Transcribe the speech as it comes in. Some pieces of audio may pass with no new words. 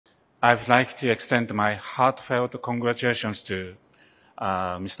I'd like to extend my heartfelt congratulations to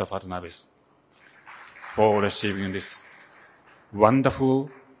Mr. Fadnavis for receiving this wonderful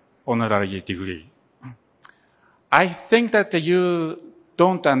honorary degree. I think that you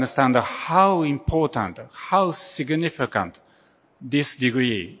don't understand how important, how significant this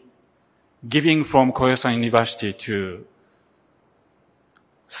degree giving from Koyasan University to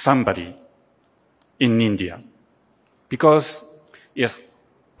somebody in India. Because, yes,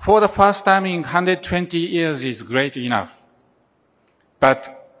 for the first time in 120 years is great enough.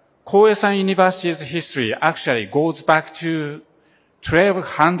 But Koyasan University's history actually goes back to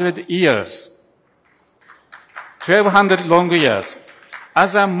 1200 years. 1200 long years.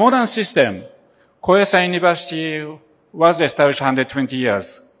 As a modern system, Koyasan University was established 120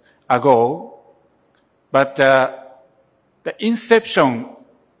 years ago, but the inception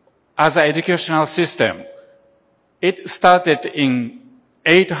as an educational system, it started in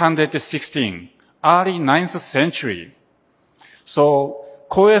 816, early 9th century. So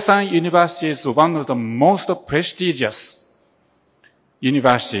Koyasan University is one of the most prestigious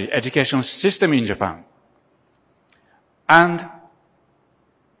university education system in Japan. And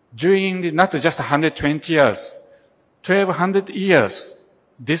during not just 120 years, 1200 years,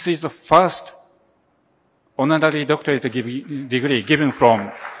 this is the first honorary doctorate degree given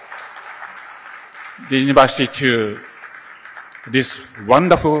from the university to this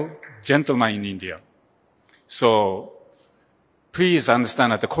wonderful gentleman in India. So please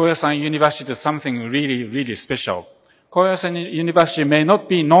understand that the Koyasan University is something really, really special. Koyasan University may not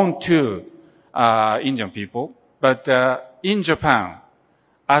be known to Indian people, but in Japan,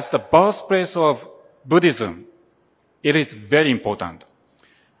 as the birthplace of Buddhism, it is very important.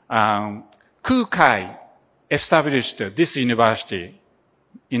 Kukai established this university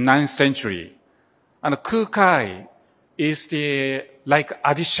in 9th century. And Kukai is like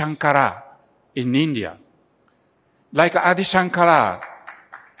Adi Shankara in India. Like Adi Shankara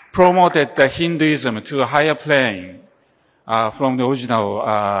promoted the Hinduism to a higher plane from the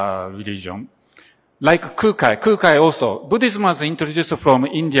original religion. Like Kukai also, Buddhism was introduced from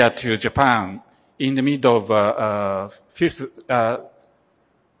India to Japan in the middle of 6th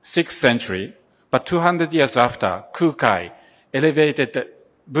century, but 200 years after, Kukai elevated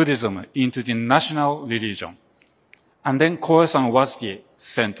Buddhism into the national religion. And then Koyasan was the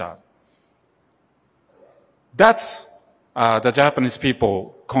center. That's the Japanese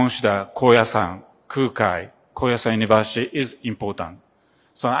people consider Koyasan, Kukai, Koyasan University is important.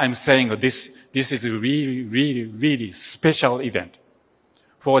 So I'm saying this is a really, really, really special event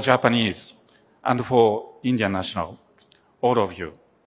for Japanese and for Indian national, all of you.